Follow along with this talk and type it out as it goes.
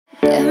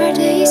There are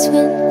days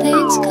when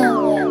things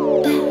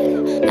go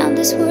bad, and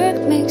this work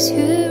makes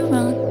you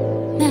run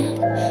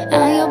mad,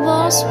 and your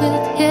boss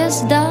with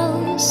his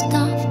dull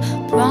stuff.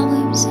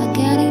 Problems are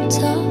getting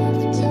tough.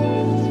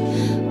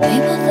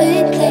 People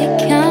think they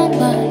can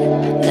buy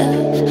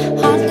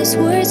love. Heartless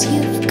words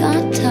you've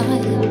got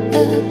tired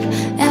of.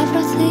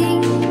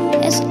 Everything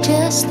is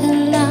just a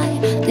lie.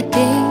 The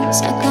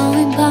days are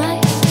going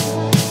by.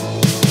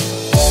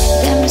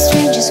 There are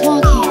strangers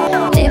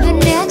walking, living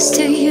next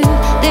to you.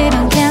 They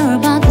don't care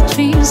about the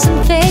dreams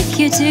and faith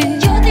you do.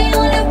 You're the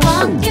only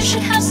one, you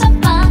should have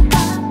some fun.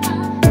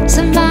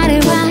 Somebody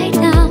right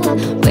now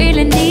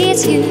really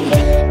needs you.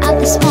 At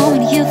this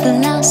moment you feel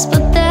lost,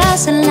 but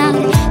there's a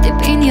light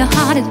deep in your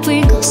heart, it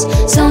wiggles,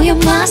 so you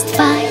must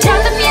fight.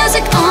 Turn the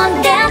music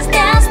on, dance,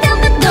 dance till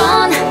the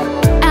dawn,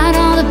 and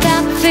all the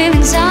bad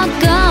feelings are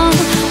gone.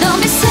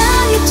 Don't be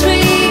sad, you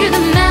treat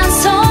the man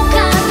so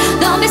kind.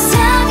 Don't be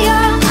sad,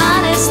 you're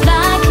honest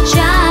like a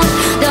child.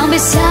 Don't be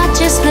sad,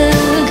 just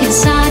look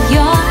inside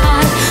your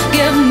heart.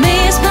 Give me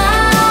a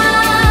smile.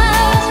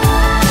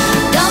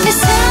 Don't be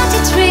sad,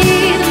 you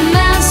treat the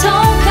man so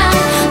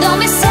kind. Don't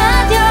be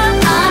sad, you're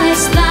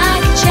honest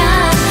like a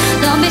child.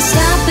 Don't be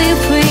sad, be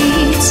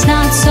free, it's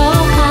not so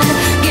hard.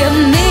 Give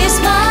me a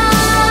smile.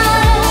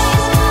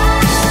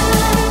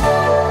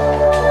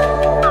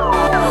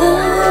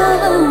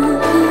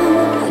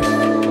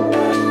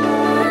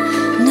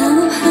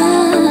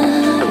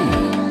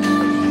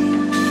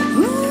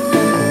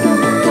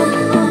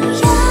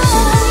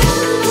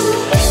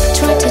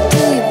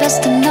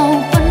 To know,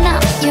 open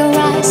up your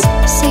eyes,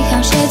 see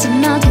how shades are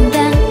melting,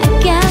 then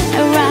again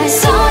arise.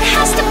 So it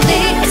has to be,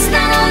 it's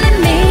not only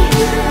me.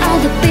 All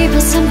the people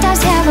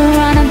sometimes have a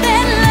run of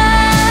their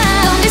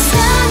life. Don't be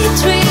sad, you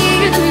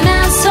treat the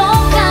man so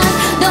kind.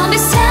 Don't be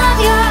sad,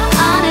 you're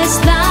honest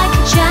like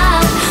a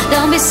child.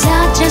 Don't be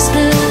sad, just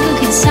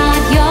look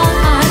inside your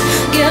heart.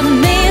 Give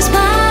me a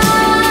smile.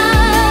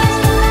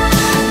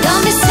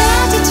 Don't be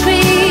sad, you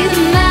treat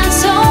the man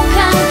so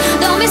kind.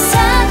 Don't be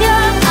sad,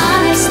 you're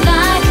honest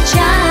like a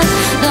child.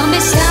 Don't be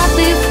sad,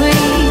 be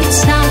free,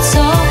 it's not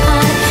so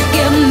hard.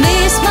 Give me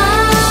a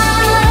smile.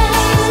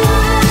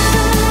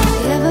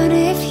 Even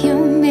if you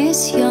miss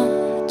your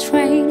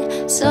train,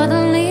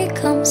 suddenly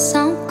comes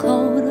some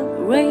cold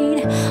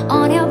rain.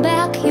 On your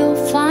back you'll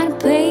find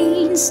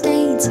pain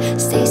stains.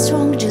 Stay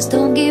strong, just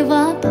don't give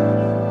up.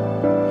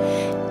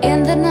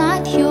 In the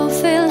night you'll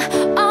feel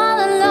all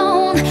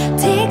alone.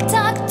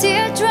 Tick-tock,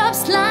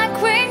 teardrops like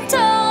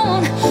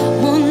ringtone.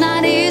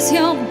 Moonlight is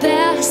your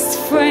best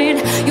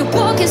friend. You're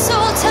broken so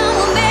tired.